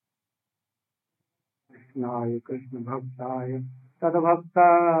कृष्णाय कृष्ण भक्ताय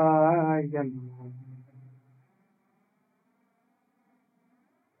तद्भक्ताय नमः।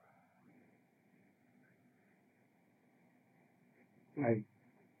 Right.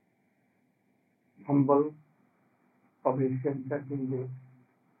 Humble obeisance in the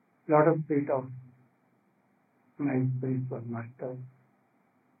lot of feet of my spiritual master.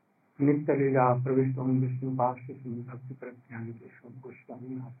 Nitya Lila Pravishtam Vishnu Bhakti Bhakti Pratyani Vishnu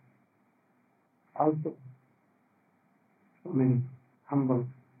Goswami. Also, so many humble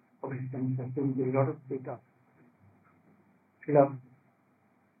obeisances in the lot of feet of Srila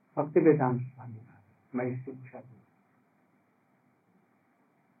Bhaktivedanta Swami, my Siksha.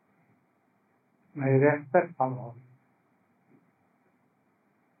 My respect for all.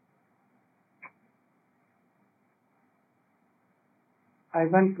 I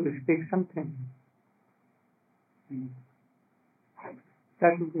want to speak something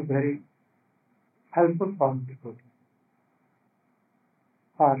that will be very helpful for people,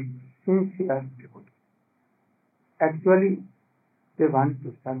 for sincere people. Actually, they want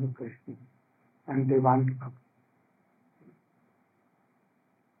to serve Krishna and they want to come.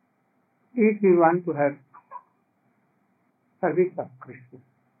 If we want to have service of Krishna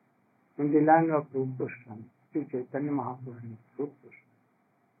in the land of Rupa Goswami, Sri Chaitanya Mahaprabhu and Rupa Goswami,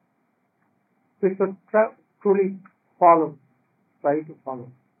 we should truly follow, try to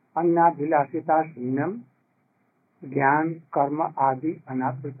follow. Anya Bhilasita Shinam Gyan Karma Adi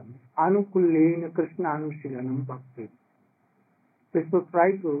Anapritam Anukullena Krishna Anushilana Bhakti. We should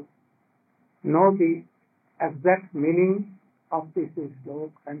try to know the exact meaning of this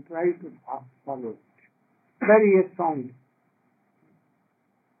sloka and try to follow it. Very strong.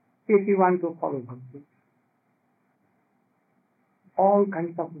 If you want to follow Bhakti, all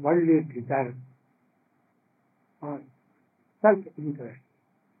kinds of worldly desires or self-interest,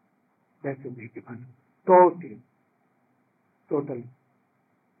 that should be given totally.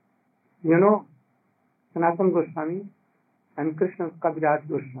 You know, Sanatana Goswami and Krishna Kaviraj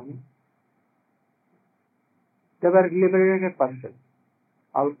Goswami, they were liberated persons.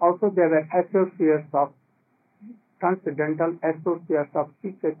 Also, they were associates of transcendental associates of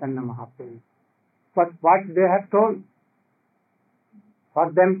Sri Chaitanya Mahaprabhu. But what they have told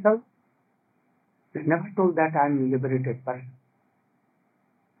for themselves, they never told that I am a liberated person.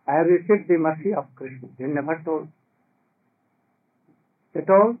 I have received the mercy of Krishna. They never told. They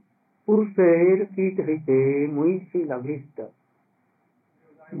told, Purusher Kit Hite Muisi Labhista.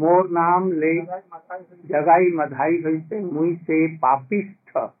 More naam le jagai madhai hoite muise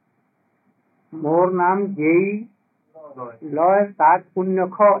papistha. More naam jei loy tat punya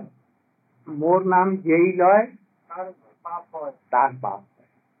khoy. More naam jei loy tat pap.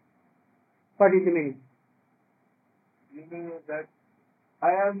 What is the meaning? Meaning that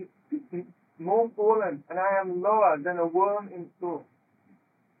I am more fallen and I am lower than a worm in straw.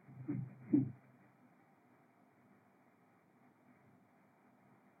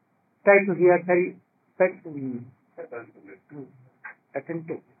 Try to hear very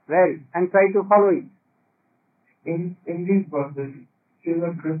attentive, well, and try to follow it. In these verses,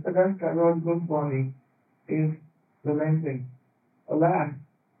 Srila Krishnadas Kaviraj Goswami is lamenting, alas,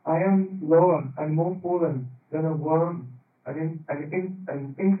 I am lower and more fallen than a worm, an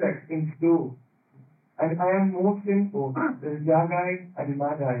insect in stew, and I am more sinful than Jagai and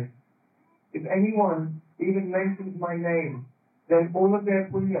Madai. If anyone even mentions my name, then all of their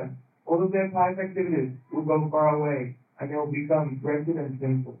punya, all of their pious activities will go far away, and they will become wretched and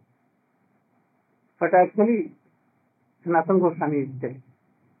sinful. But actually, Sanatana Goswami is dead.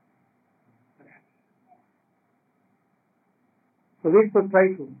 So we should try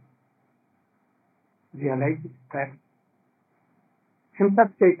to realize that himself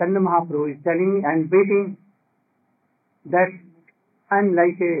Chaitanya Mahaprabhu is telling and beating that I am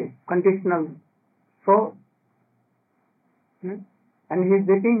like a conditional soul. And he is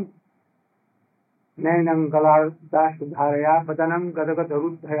beating Nainam Galar Dasudharaya Padanam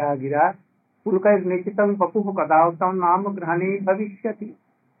Gadagadarudhaya Gira Pulka is Nikitam Papu Kadautam Nam Grahani Bhavishyati.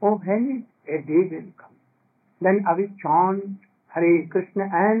 Oh, when a day will come, then I will chant Hare Krishna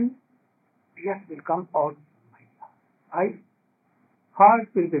and tears will come out of my heart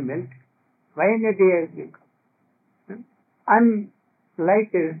will be melted. When a day will come. I'm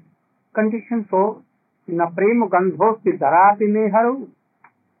like a conditioned soul, na prema gandhosti dharati me haru,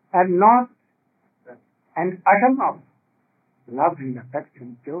 and not an atom of love and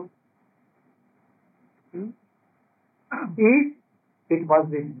affection too. If it was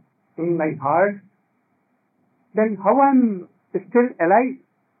in my heart, then how I'm still alive?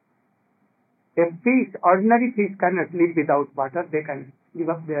 A fish, ordinary fish cannot live without water. They can give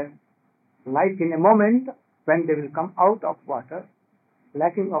up their Like in a moment when they will come out of water,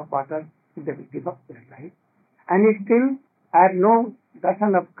 lacking of water, they will give up their life. And still I have no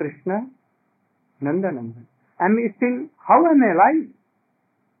darshan of Krishna, Nanda Nandan. And still, how am I alive?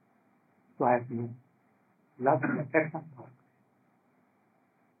 So I have no love and affection for Krishna.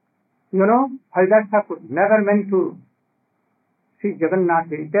 You know, Haridas Thakur never went to see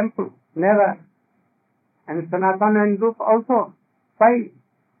Jagannath in temple, never. And Sanatana and Rupa also. Why?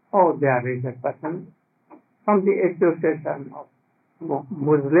 Oh, they are religious persons from the association of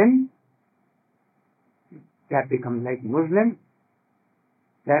Muslim. They have become like Muslim.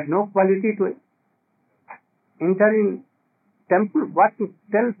 They have no quality to enter in temple. What to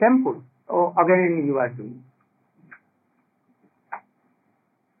tell temple? Oh, again you are doing.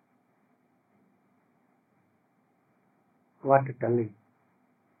 What to tell him?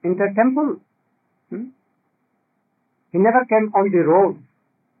 Enter temple. He never came on the road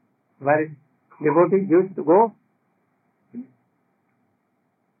where devotees used to go.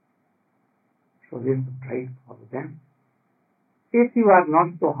 So we have to try to follow them. If you are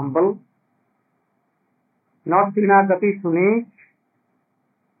not so humble, not Srinagati Sunij,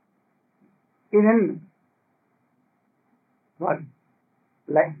 even what?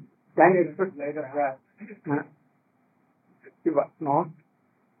 Like, then it should later you are not,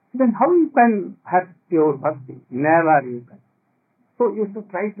 then how you can have pure bhakti? Never you can. So you should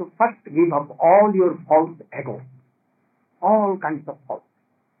try to first give up all your false ego, all kinds of false.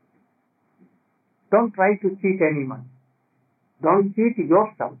 Don't try to cheat anyone. Don't cheat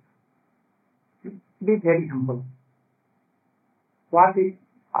yourself. Be very humble. What is,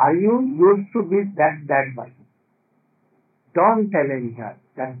 are you used to be that person? Don't tell anyone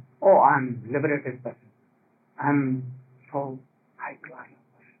that, oh, I'm liberated person. I'm so high class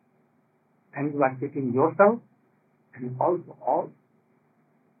person. And you are cheating yourself and also all.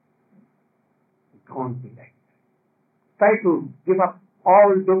 Don't be like that. Try to give up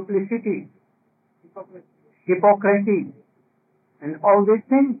all duplicity, hypocrisy, and all these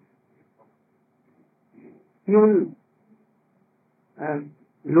things. You will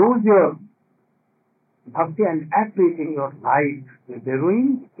lose your bhakti and everything, your life will be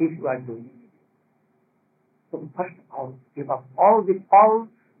ruined if you are doing it. So first of all, give up all the false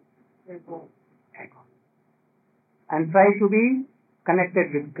ego and try to be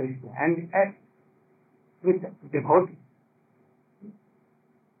connected with Krishna and with devotee.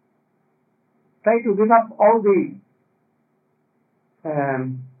 Try to give up all the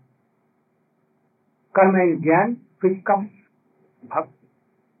karma and jnana which comes bhakti.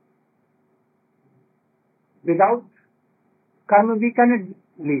 Without karma we cannot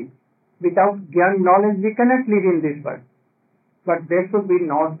live. Without jnana knowledge we cannot live in this world. But there should be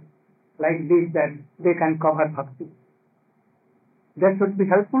not like this that they can cover bhakti. They should be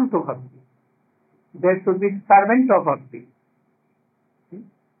helpful to bhakti. They should be servant of bhakti.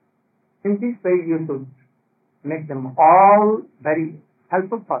 In this way you should make them all very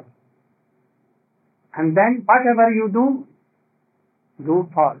helpful for you. And then whatever you do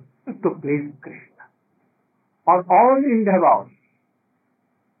for to please Krishna. Or all endeavors.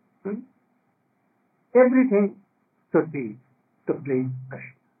 Everything should be to please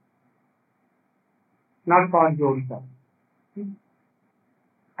Krishna. Not for yourself.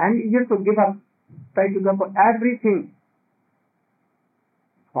 And you should give up, try to give up everything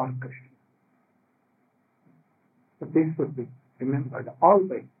for Krishna. So this should be remembered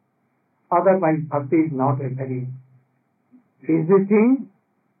always. Otherwise, bhakti is not a very easy thing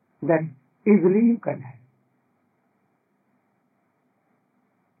that easily you can have.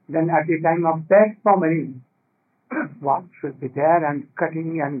 Then at the time of death, so many what should be there and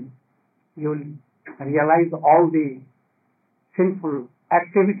cutting, and you will realize all the sinful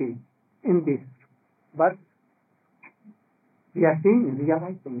activities in this. But we are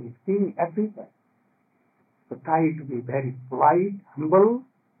seeing everywhere. So try to be very polite, humble,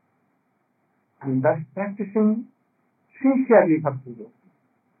 and thus practicing sincerely bhakti yoga.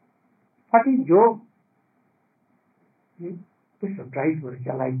 What is yoga? We should try to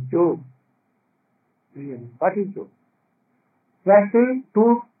realize yoga. Really, what is yoga? There are still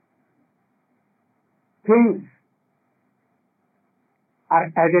two things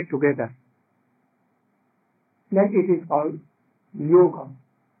are added together. Then it is called yoga.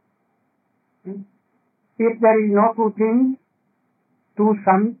 If there is no two things, two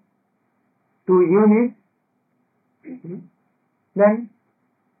sums, two units, then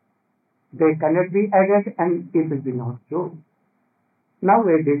they cannot be added and it will be not yoga.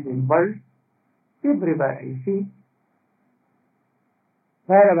 Nowadays in world, everywhere I see,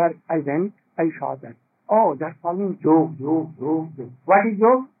 wherever I went, I saw that. Oh, that's calling yoga. What is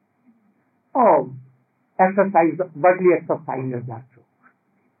yoga? Oh, exercise, bodily exercises are so.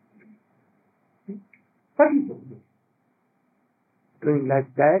 What is it? Doing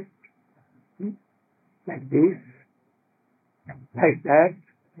like that, like this, like that.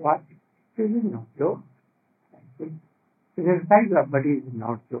 What? This is not so. The exercise of body is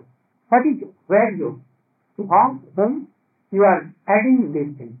not so. What is it? Where you? To whom you are adding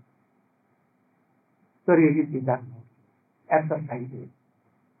this thing. So really these are not exercises.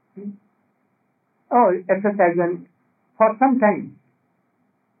 Oh, exercise and for some time,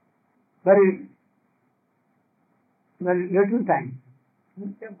 very little time,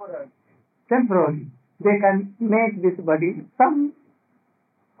 temporarily, they can make this body some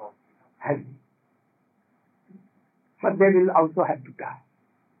healthy. But they will also have to die.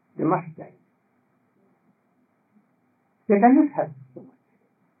 They must die. They cannot have so much.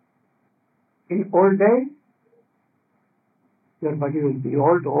 In old days, your body will be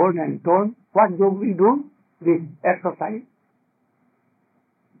old and torn. What do we do? This exercise.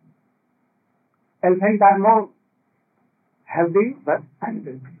 Elephants are more healthy, but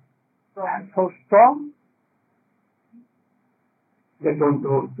and so strong. They don't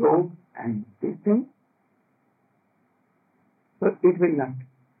do joke and this thing. So it will not.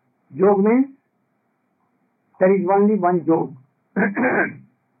 Yoga means there is only one yoga.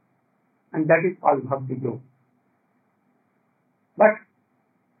 And that is called Bhakti Yoga. But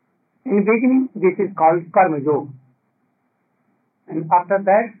in the beginning, this is called Karma Yoga. And after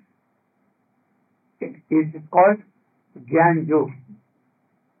that, it is called Jnana Yoga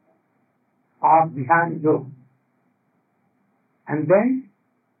or Dhyan Yoga. And then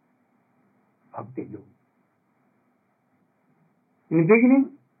Bhakti Yoga. In the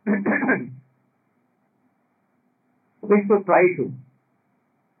beginning, we should try to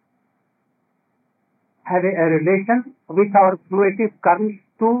have a relation with our fruitive karmas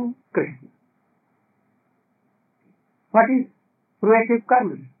to Krishna. What is fruitive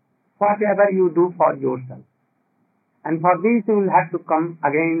karmas? Whatever you do for yourself. And for this you will have to come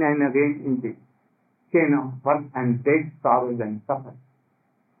again and again in this chain of birth and death, sorrows and suffering.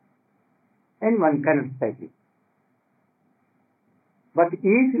 Anyone cannot take it. But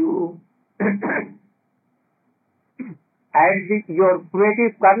if you add your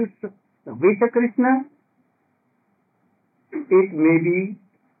creative karmas with Krishna, it may be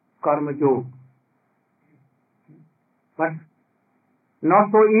karma yoga. But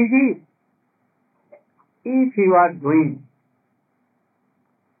not so easy if you are doing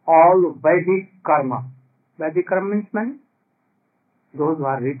all Vedic karma. Vedic karma means those who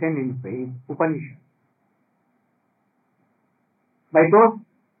are written in Vedic Upanishad. By those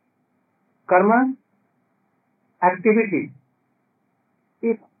karma activities,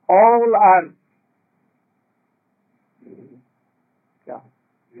 if all are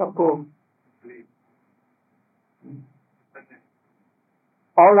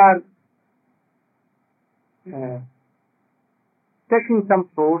all are taking some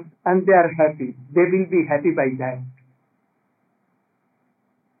fruits and they are happy, they will be happy by that.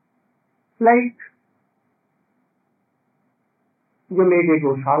 Like you made a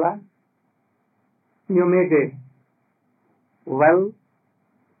goshala, you made a well,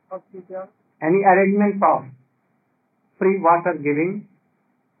 any arrangement for free water giving,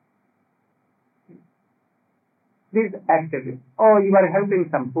 this activity. Or you are helping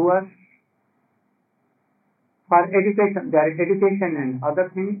some poor for education, their education and other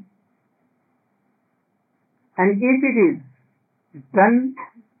things. And if it is done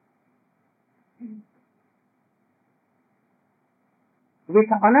with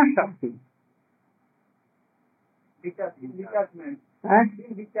anashakti, detachment,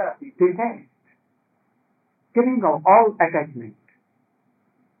 detached, killing of all attachment,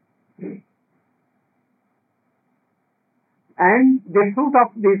 and the fruit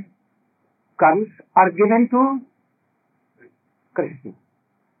of these karmas are given to Krishna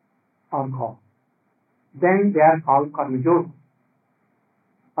or God, then they are called karma yoga.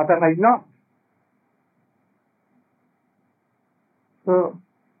 Otherwise not. So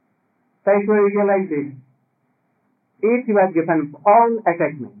try to realize this. If you are given all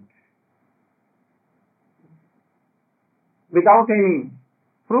attachment without any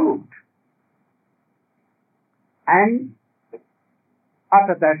fruit, and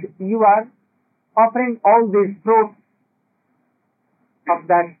after that you are offering all these fruits of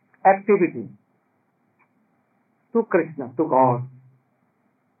that activity to Krishna, to God,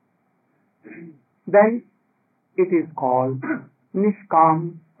 then it is called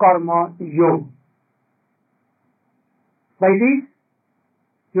Nishkam Karma Yoga. By this,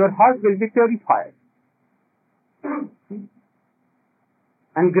 your heart will be purified.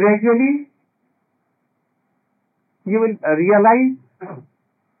 And gradually, you will realize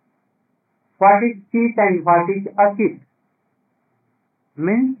what is chit and what is achit.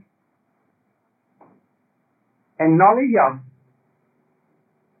 Means a knowledge of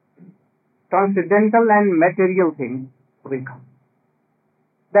transcendental and material things will come.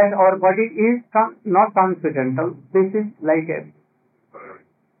 That our body is not transcendental. This is like a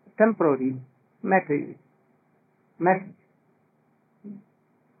temporary material.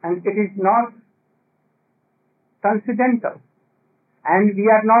 And it is not transcendental. And we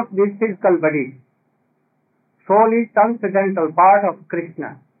are not this physical body. Soul is transcendental, part of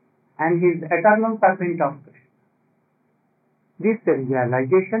Krishna, and he is eternal servant of Krishna. This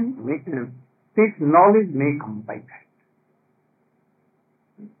realization, this knowledge may come by that.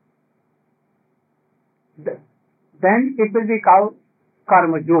 Then it will be called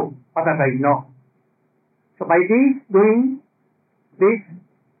karma yoga, that I know. So by this doing, this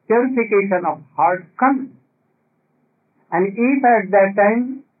purification of heart comes. And if at that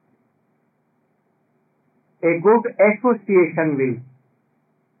time a good association will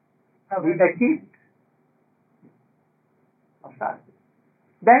be achieved,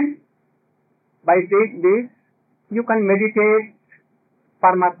 then by this you can meditate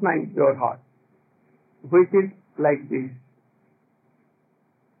Paramatma in your heart, which is like this.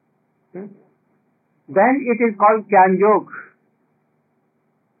 Then it is called Jnana Yoga.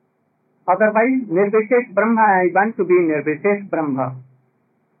 Otherwise, Nirvishesh Brahma, I want to be Nirvishesh Brahma.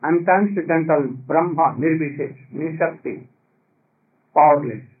 I am transcendental Brahma, Nirvishesh, Nishakti,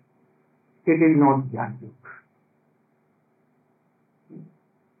 powerless. It is not Jnana Yoga.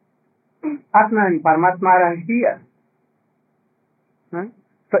 Atma and Paramatma are here.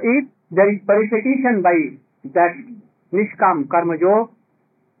 So if there is purification by that Nishkam Karma Yoga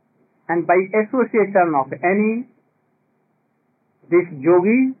and by association of any this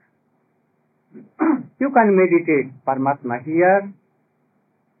yogi, you can meditate Paramatma here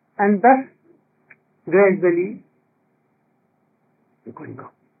and thus gradually going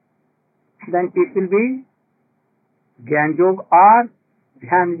on. Then it will be Jnana Yoga or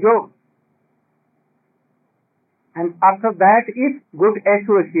Dhyana Yoga. And after that, if good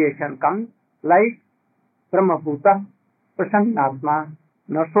association comes, like Brahmabhuta, Prasannatma,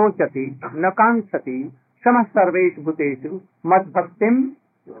 na sochati, na kansati, samah sarvesh bhuteshu, mad bhaktim.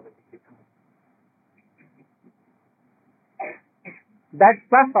 That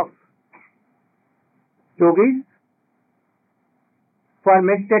class of yogis who are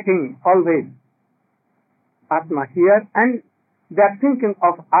meditating always Atma here, and they are thinking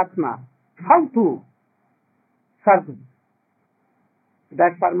of Atma, how to serve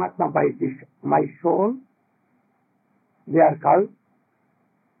that Paramatma by this, my soul. They are called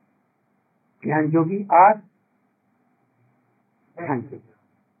Jnana Yogi or Dhyana Yogi.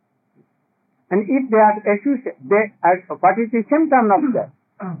 And if they are associated, what is the symptom of that?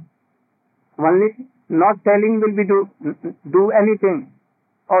 Only not telling will be do anything,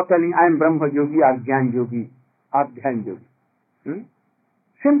 or telling I am Brahma Yogi or Jnana Yogi or Dhyana Yogi.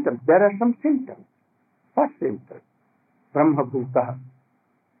 Symptoms. There are some symptoms. What symptoms? Brahma Bhuta.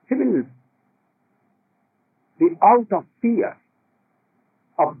 He will be out of fear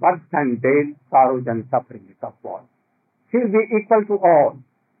of birth and death, sorrows and sufferings of all. He will be equal to all.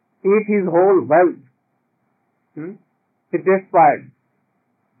 Eat his whole wealth. He destroyed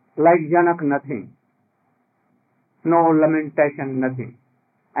like Janak nothing. No lamentation, nothing.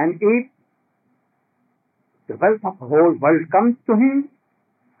 And if the wealth of the whole world comes to him,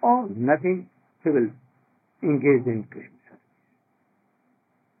 or nothing, he will engage in Krishna.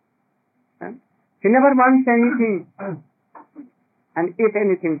 He never wants anything. And if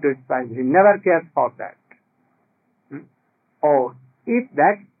anything to destroy, he never cares for that. Or if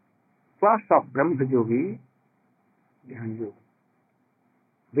that class of Brahma Yogi, Dhyana Yogi,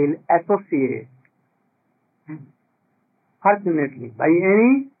 will associate, fortunately, by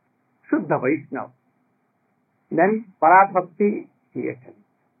any Shuddha Vaishnava, then Parabhakti he attains.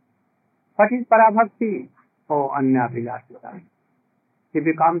 What is Parabhakti? Oh, Anya Vilasita. He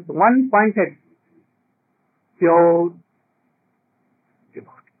becomes one-pointed, pure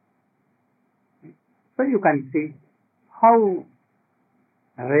devotee. So you can see how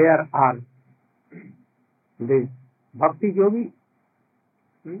rare are these Bhakti Yogi.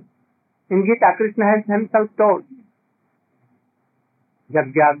 In Gita, Krishna has himself told,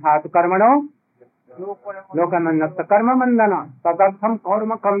 Jagyasat karmano lokanannata karma mandana tadartham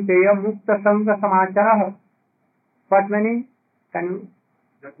karma kamteya mukta sangha samachara. What meaning? Can you?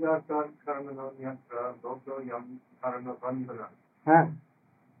 Jagyasat karmano nyatra lokoyam karma bandhana.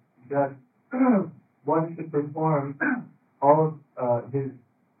 That one should perform all his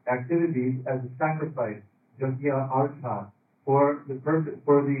activities as a sacrifice Jagya Artha, for the purpose,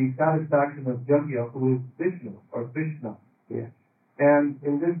 for the satisfaction of Jagya, who is Vishnu or Krishna. Yes. And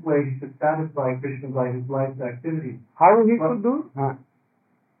in this way, he should satisfy Krishna by his life's activities. How he should do?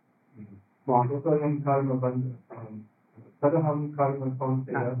 Sadaham karma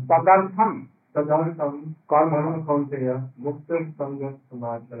kaunteya. Sadartham karma kaunteya mukta sangha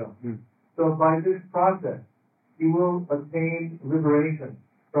samachara. So by this process, you will attain liberation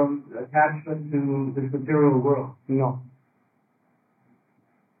from attachment to this material world. No.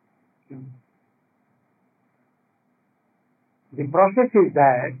 The process is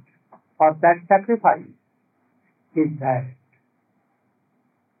that, or that sacrifice is that.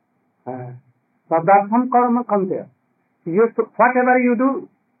 Sadartham karma kaunteya. Whatever you do,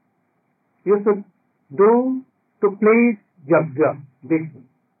 you should do to please Jagya, Vishnu.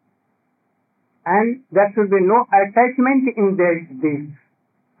 And there should be no attachment in this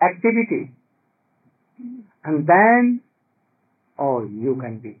activity. And then, you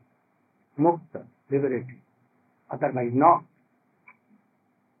can be mukta, liberated. Otherwise, not.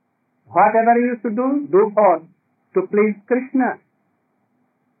 Whatever you should do for to please Krishna.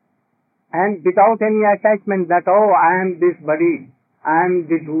 And without any attachment that, I am this body, I am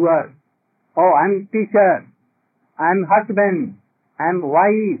the doer, I am teacher, I am husband, I am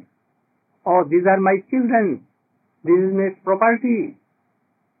wife, these are my children, this is my property.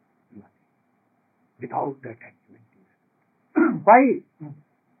 Without attachment. Why?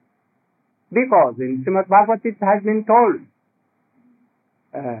 Because in Srimad Bhagavad it has been told,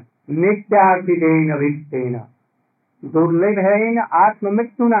 Nityarthidena vittena, durlibhena atma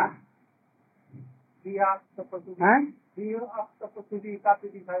mittuna. Griha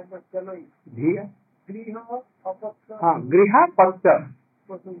patta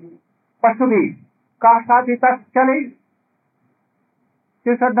pasubhi kasaditas chale.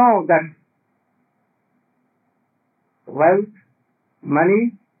 You should know that wealth,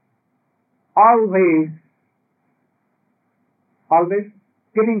 money, always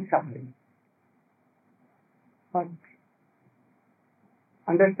giving suffering.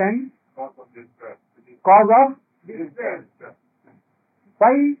 Understand? Cause of distress.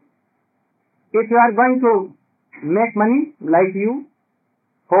 Why? If you are going to make money like you,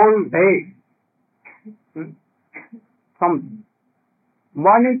 whole day, from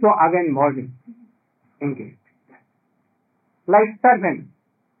morning to again morning, engaged. Like servant,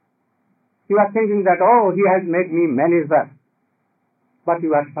 you are thinking that, he has made me manager, but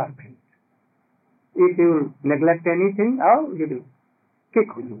you are servant. If you neglect anything, he will kick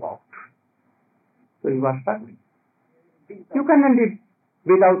you out. So you are servant. You cannot live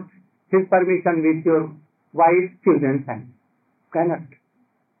without his permission with your wife, children, and cannot.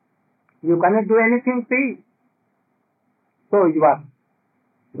 You cannot do anything free. So you are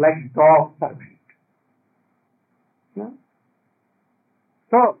like dog servant. No?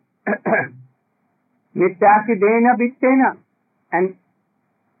 So, Nityarthidena vittena. And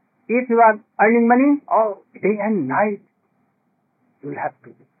if you are earning money, day and night, you will have to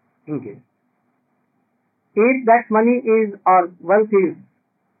engage. If that money is, or wealth is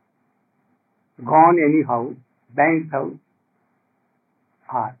gone anyhow, bank house,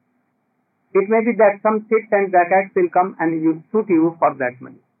 it may be that some thieves and jackets will come and you shoot you for that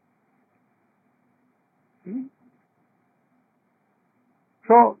money.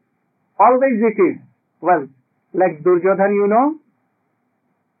 So, always it is wealth. Like Duryodhana, you know,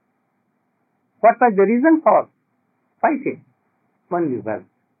 what was the reason for fighting? Only wealth.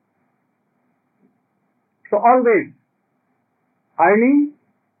 So always earning,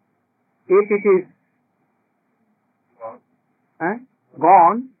 if it is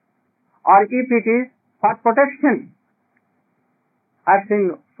gone, or if it is for protection. I've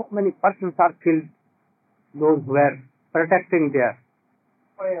seen so many persons are killed, those who were protecting their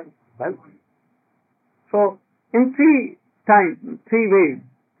wealth. So in three ways,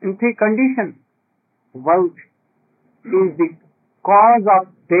 in three conditions, wealth is the cause of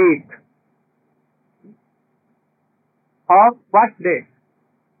death. Of what death?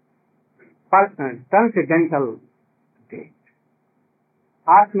 Transcendental death.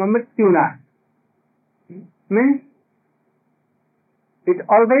 Atma Mrityuna means it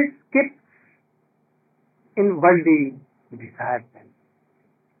always keeps in worldly desires.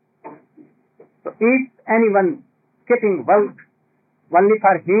 So if anyone keeping wealth only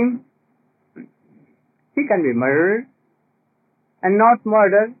for him, he can be murdered, and not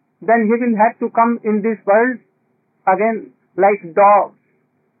murdered, then he will have to come in this world again like dogs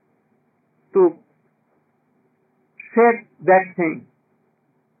to share that thing.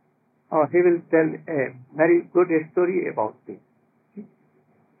 He will tell a very good story about this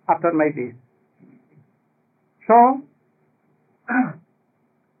after my death. So,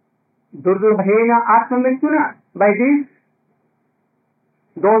 Durlabhena Atmamrityuna. By this,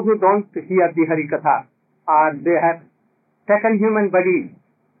 those who don't hear the Harikatha, or they have taken human body,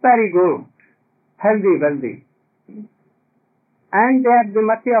 very good, healthy, wealthy. And they have the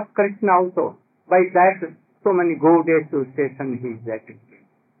mercy of Krishna also. By that, so many go days to station he is getting.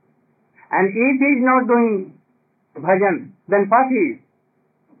 And if he is not doing bhajan, then what is?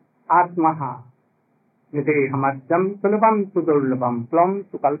 Atmaha. Videhamadam sulabam sudurlabam plam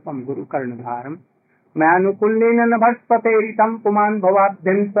sukalpam guru karnadharam mayanukullena nabhaspate puman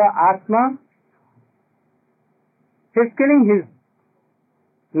bhavabdhyamsa atma. He is killing his,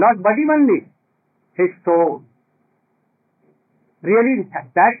 not body only, his soul. Really,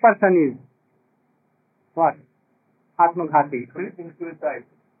 that person is what? Atmaghati. Suicide.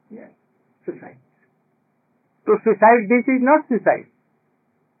 Yes, suicide. To suicide, this is not suicide.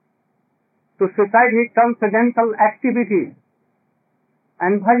 To suicide is transcendental activity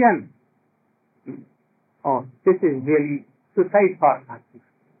and bhajan. Oh, this is really suicide for us.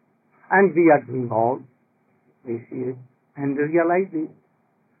 And we are doing all this is and realize this.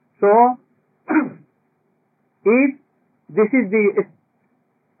 So, if this is the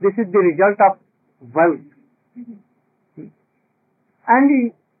result of wealth,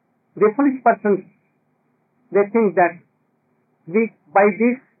 and the foolish persons, they think that by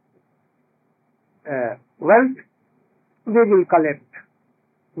this wealth they will collect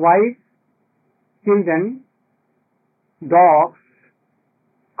wives, children, dogs,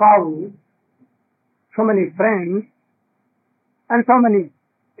 cows, so many friends, and so many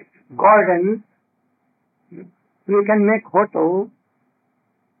gardens. We can make hotel,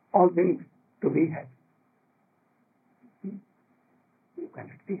 all things to be had. You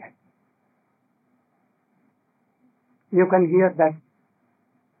cannot be happy. You can hear that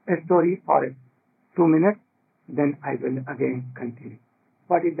a story for 2 minutes, then I will again continue.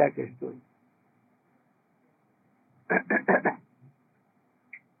 What is that story?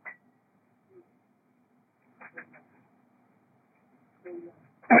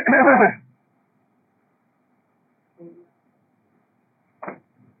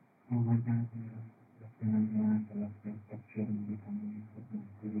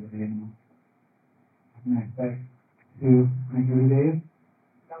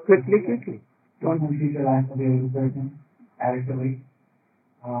 Quickly. Don't teach your life to be able to serve him adequately.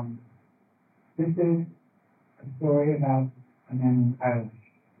 This is a story about a man named Kailash.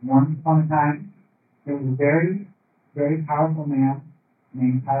 Once upon a time, there was a very, very powerful man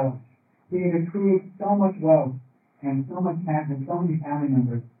named Kailash. He had accrued so much wealth and so much and so many family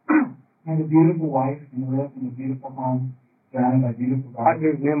members, and a beautiful wife, and lived in a beautiful home surrounded by beautiful gardens.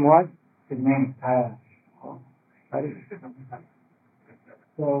 His name was? His name is Kailash.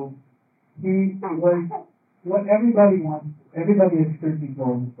 So he was what everybody wants. Everybody is searching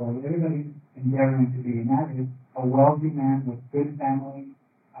for in this world. Everybody's endeavoring to be, and that is a wealthy man with good family,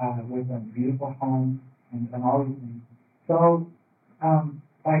 with a beautiful home, and all these things. So,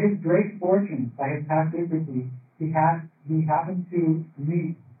 by his great fortune, by his past secrecy, he happened to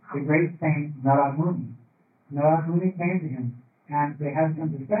meet the great saint Narad Muni. Narad Muni came to him, and they had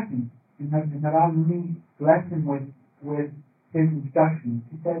some discussion. And Narad Muni blessed him with his instructions.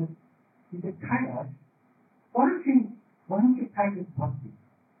 He said, Kailash, why don't you practice bhakti?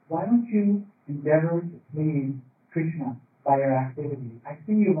 Why don't you endeavor to please Krishna by your activities? I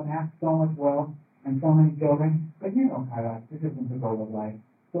see you've amassed so much wealth and so many children, but you know, Kailash, this isn't the goal of life.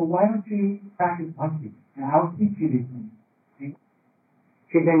 So why don't you practice bhakti? And I'll teach you these things.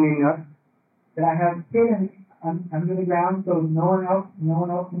 Hidden in your? That I have hidden under the ground so no one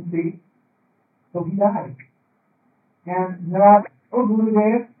else can see. So he died. And Narad,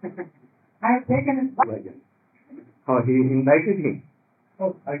 Gurudev, I have taken his. Oh, he invited him.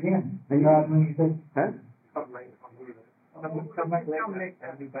 Oh, again. Narad Muni said, Huh?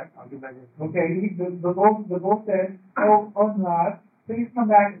 Okay, the bull said, oh Narad, please come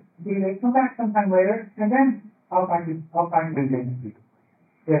back, Gurudev, come back sometime later, and then I'll find you.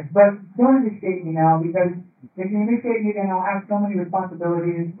 Yes, but don't initiate me now, because if you initiate me, then I'll have so many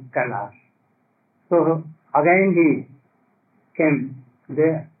responsibilities. Kailash. So again he came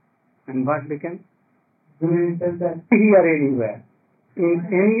there, and what became? Guru says that Here anywhere, in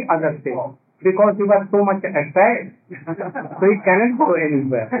any other state, because he was so much attracted, so he cannot go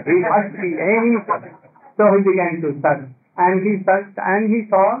anywhere. He must be anywhere. So he began to search, and he searched, and he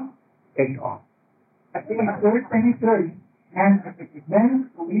saw it all. he searched and he searched. And then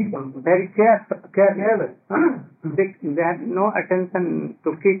very careless. They had no attention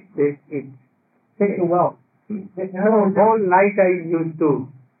to keep this. Take the wealth. Whole night I used to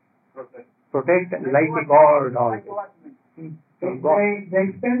protect like a god also. They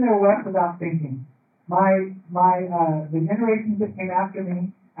spend their wealth without thinking. The generations that came after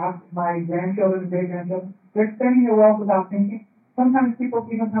me, after my grandchildren, great grandchildren, they're spending their wealth without thinking. Sometimes people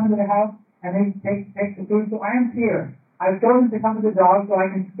even come into the house and they take the food. So I am here. I've chosen to come to the dog so I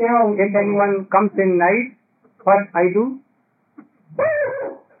can scare away. If anyone comes in night, what I do?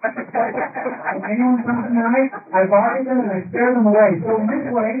 If anyone comes in the night, I bark at them and I scare them away. So in this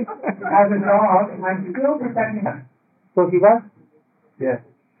way, as a dog, I'm still protecting them. So he was Yes.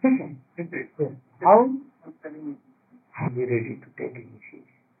 thinking. Yes. How? Are we ready to take initiation?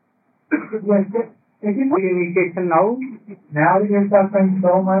 Yes, if you Initiation now? now that you're suffering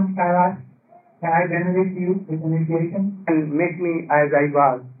so much, Kailash, can I benefit you with initiation? And make me as I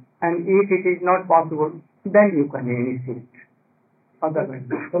was. And if it is not possible, then you can initiate. Otherwise,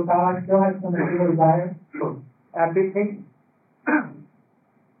 So Kailash still has some material desire. so everything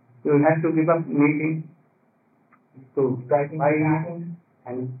you have to give up meeting to Striking buy action.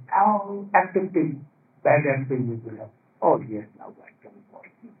 and all activities, bad activities will have. Oh yes, now I can work.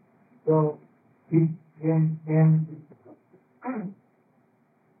 So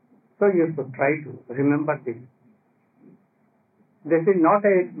So you should try to remember this. This is not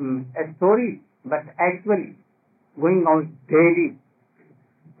a story, but actually going on daily,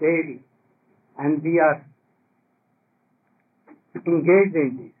 and we are engaged in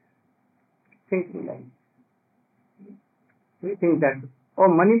this, thinking like this. We think that, oh,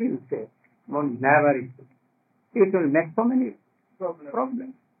 money will save. No, never it will. It will make so many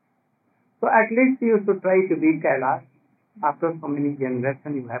problems. So at least you should try to be Kailash. After so many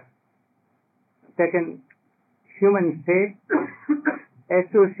generations you have taken human shape,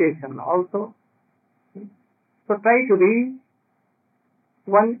 association also. So try to be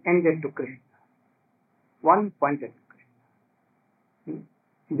one-ended to Krishna, one-pointed to Krishna.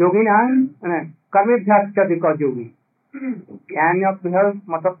 Yoginam, karmibhyascha yogi. Jnanabhya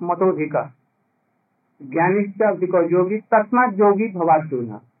matodhika. Jnanischa yogi, tasmat yogi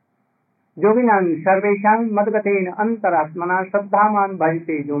bhavatuna. Yoginam sarvesham madgaten antaratmana saddhaman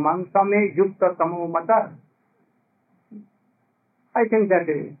bhajite yomam same yukta tamo mata. I think that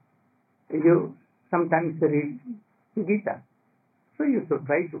you sometimes read Gita. So you should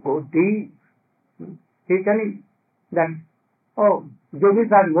try to go deep. He is telling that, oh,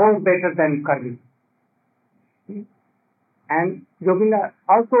 yogis are more better than karmis. And yogis are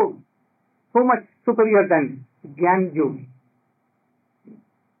also so much superior than Gyan yogi.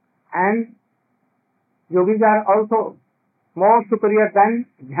 And yogis are also more superior than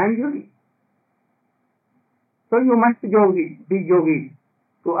Dhyan yogi. So you must be yogi.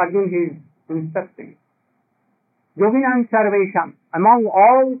 To Arjun he is instructing. Yoginam sarvesham, among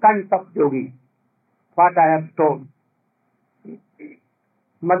all kinds of yogis, what I have told.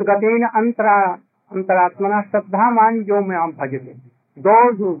 Madgatena antaratmana saddhaman yomyam bhajate.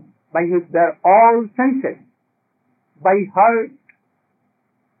 Those who, by their all senses, by heart,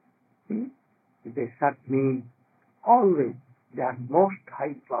 they serve me always. They are most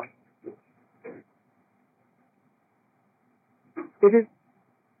high class. It is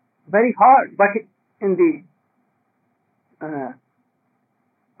very hard, but in the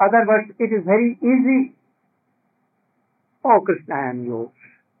other words, it is very easy. Oh Krishna, I am yours.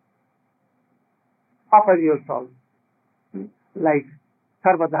 Offer yourself. Like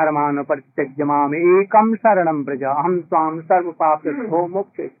sarva dharmana parityajya mam ekam saranam braja aham swam sarva papyasho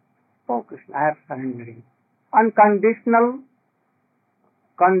mokshe. Oh Krishna, I have surrendered.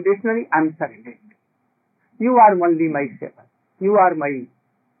 Conditionally I am surrendered. You are only my shepherd. You are my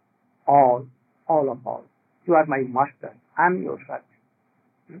all of all. You are my master. I am your servant.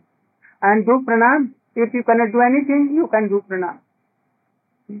 And do pranam. If you cannot do anything, you can do pranam.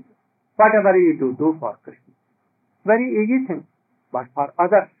 Whatever you do for Krishna. Very easy thing. But for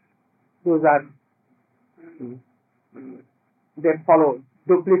others, those are, they follow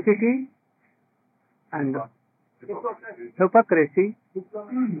duplicity and hypocrisy.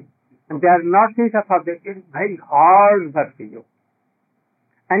 And they are not sincere for this. It is very hard bhakti yoga.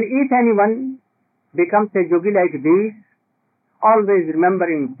 And if anyone becomes a yogi like this, always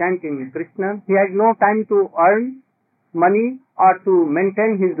remembering, chanting Krishna, he has no time to earn money or to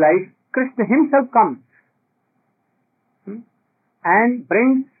maintain his life. Krishna himself comes and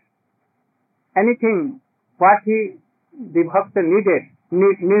brings anything what the bhakta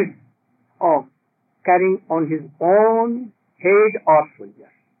needs of carrying on his own head or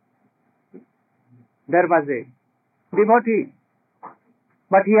shoulder. There was a devotee,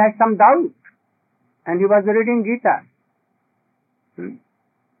 but he had some doubt, and he was reading Gita.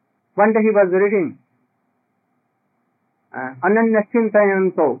 One day he was reading Ananya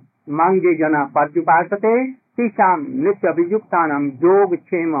Chintayanto Mange jana parjupasate tisham nitya vijuktanam yog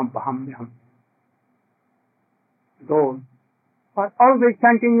chema bhamyam. Those are always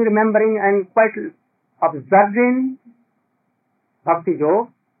chanting, remembering and quite observing bhakti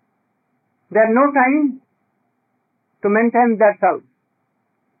yoga, there is no time to maintain that self.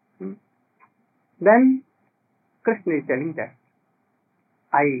 Then Krishna is telling that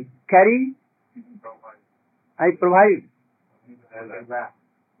I carry, I provide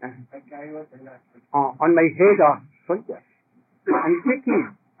on my head of soldiers, and quickly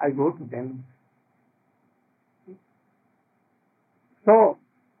I go to them. So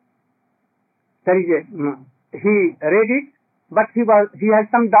there is he read it, but he had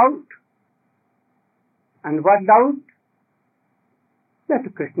some doubt. And what doubt?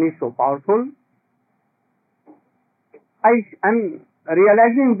 That Krishna is so powerful. I am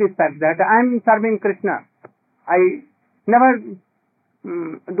realizing this fact that I am serving Krishna. I never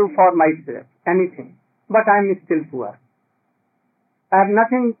do for myself anything, but I am still poor. I have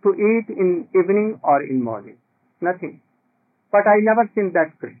nothing to eat in evening or in morning, nothing. But I never seen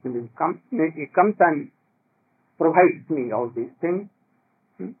that Krishna will come. He comes and provides me all these things.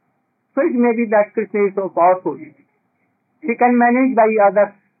 So it may be that Krishna is so powerful. He can manage by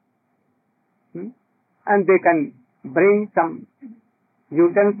others, and they can bring some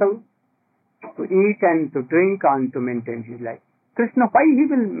utensils to eat and to drink and to maintain his life. Krishna, why he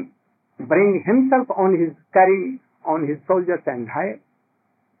will bring himself on his carrying on his soldiers and hire?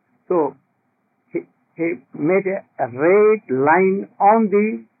 So he made a red line on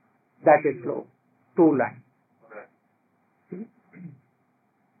that is slow, 2 lines.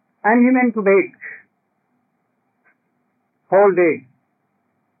 And he went to bed. Whole day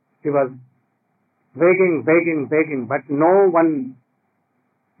he was begging, but no one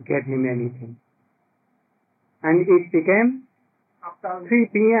gave him anything. And it became 3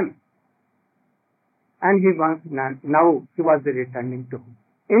 p.m. And now he was returning to home.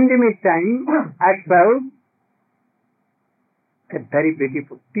 In the meantime, at 12, a very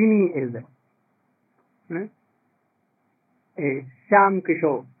beautiful teenager, a Shyam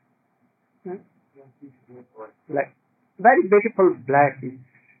Kishore, like very beautiful black,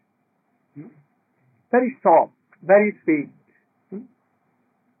 very soft, very sweet,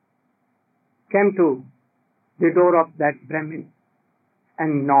 came to the door of that Brahmin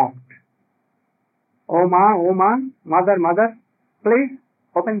and knocked. Oh ma, mother, please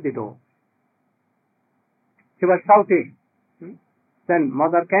open the door. He was shouting. Then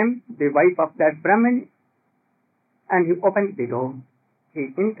mother came, the wife of that Brahmin, and he opened the door.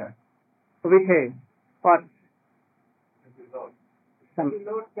 He entered with a what? Some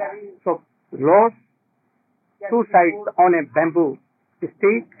so loads, 2 sides on a bamboo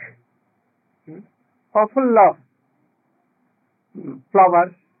stick, full of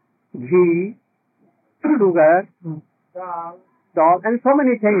flowers, ghee, sugar, dal, and so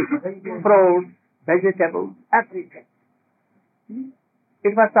many things, fruits, vegetables, everything.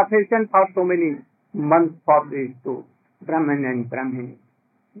 It was sufficient for so many months for these 2, Brahman and Brahmini.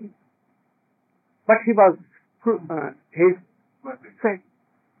 But he was, his friends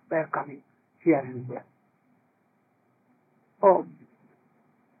were coming here and there. Oh,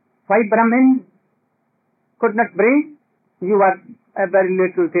 why Brahmin could not bring? You are a very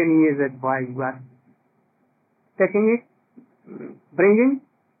little 10 years old boy, you are taking it, bringing.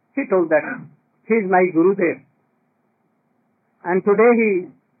 He told that he is my Guru there. And today he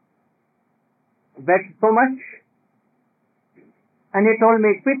begged so much, and he told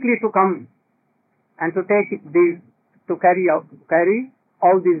me quickly to come and to take these, to carry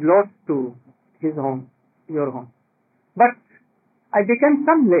all these loads to his home, your home. But I became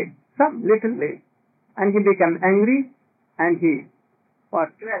some little late, and he became angry, and he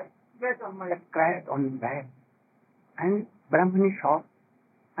cried on his back. And Brahmani saw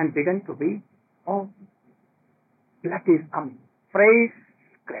and began to weep. Oh, blood is coming, fresh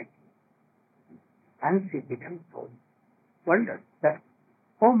scratch. And she became so wondered that,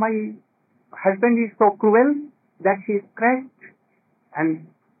 oh, my husband is so cruel that he is scratched, and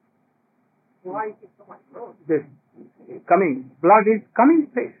why is so much blood? Blood is coming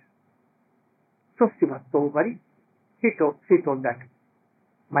fresh. So she was so worried. She told that,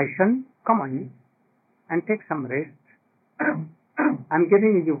 my son, come on and take some rest. I'm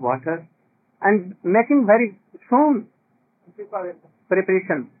giving you water and making very soon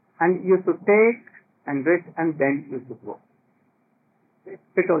preparation, and you should take and rest, and then you should go.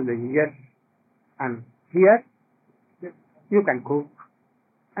 He told her, yes, and here you can cook.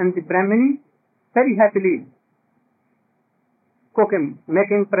 And the Brahmini very happily cooking,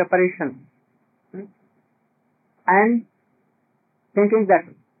 making preparation, and thinking that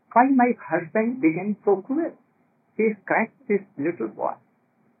why my husband became so cruel? He scratched this little boy.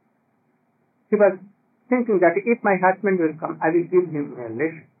 He was thinking that if my husband will come, I will give him a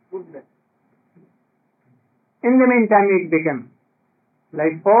lesson. In the meantime, it became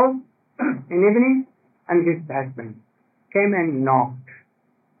like 4 in evening, and his husband came and knocked,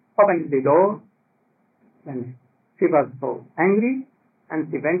 opened the door, and she was so angry, and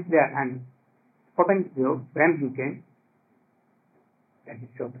she went there and opened the door. When he came, and he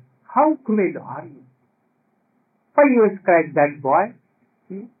said, "How cruel are you? Why you scratch that boy?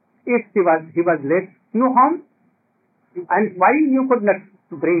 If he was late, no harm, and why you could not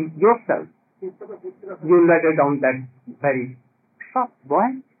bring yourself? You let down that very soft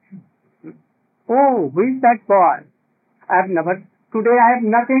boy. Oh, who is that boy? Today I have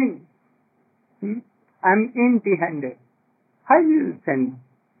nothing. I am empty-handed. I will send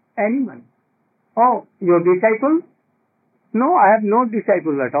anyone. Oh, your disciple? No, I have no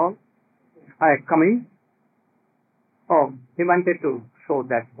disciple at all. I am coming." Oh, he wanted to show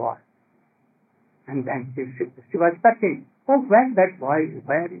that boy. And then she was searching. Oh, where is that boy?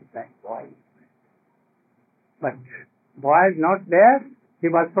 Where is that boy? But boy is not there. He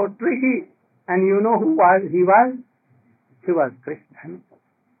was so tricky. And you know who he was? He was Krishna himself.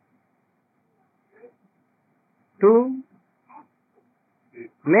 To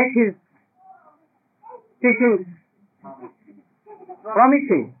make his teachings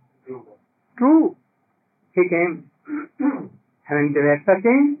promising, true, he came. And they were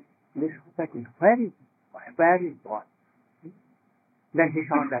searching. This was searching. Where is boy? Then he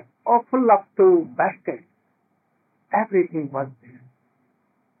saw that, full of 2 baskets. Everything was there.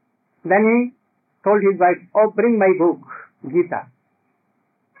 Then he told his wife, bring my book, Gita.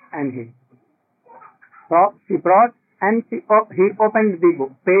 And she brought, and he opened the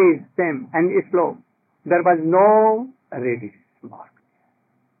book, page, same, and slow. There was no reddish mark.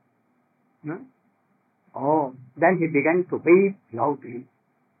 No? Then he began to weep loudly.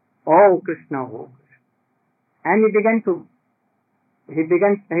 Oh Krishna, oh Krishna. And he began to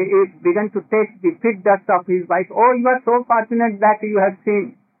take the feet dust of his wife. Oh, you are so fortunate that you have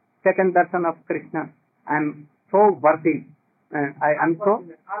seen second darshan of Krishna. I am so worthy. I am so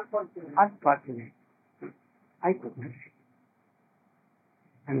unfortunate. I could not see.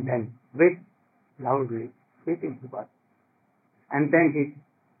 And then wept loudly, weeping to God. And then he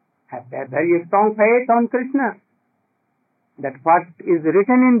had a very strong faith on Krishna, that what is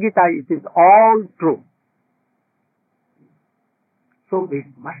written in Gita, it is all true. So we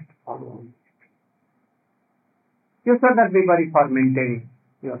must follow it. You should not be very for maintaining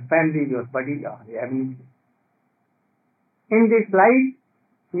your family, your body, or everything. In this life,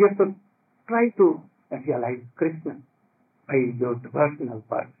 you should try to realize Krishna by your devotional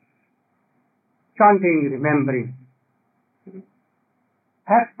works, chanting, remembering.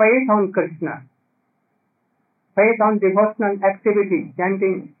 Have faith on Krishna, faith on devotional activity,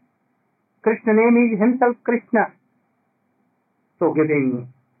 chanting. Krishna name is himself Krishna. So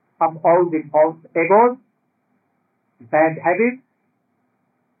giving up all the false egos, bad habits,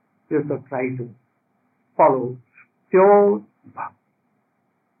 you should try to follow pure bhakti.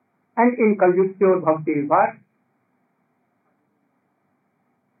 And in Kali pure bhakti is what?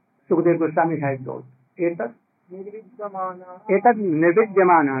 Sukadeva Goswami has told. Etad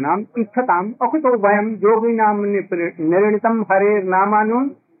nirvidyamananam ichhatam akuto vayam yoginam nirinitam harer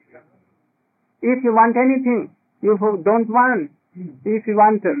namanun. If you want anything, you don't want. If you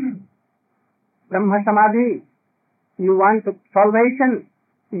want Brahma Samadhi, you want salvation,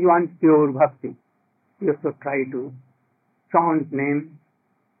 you want pure bhakti, you should try to chant name.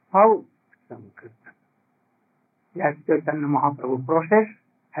 How? Some Krishna. Yes, Chaitanya Mahaprabhu process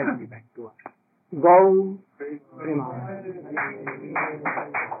has given to us. Go, Prima.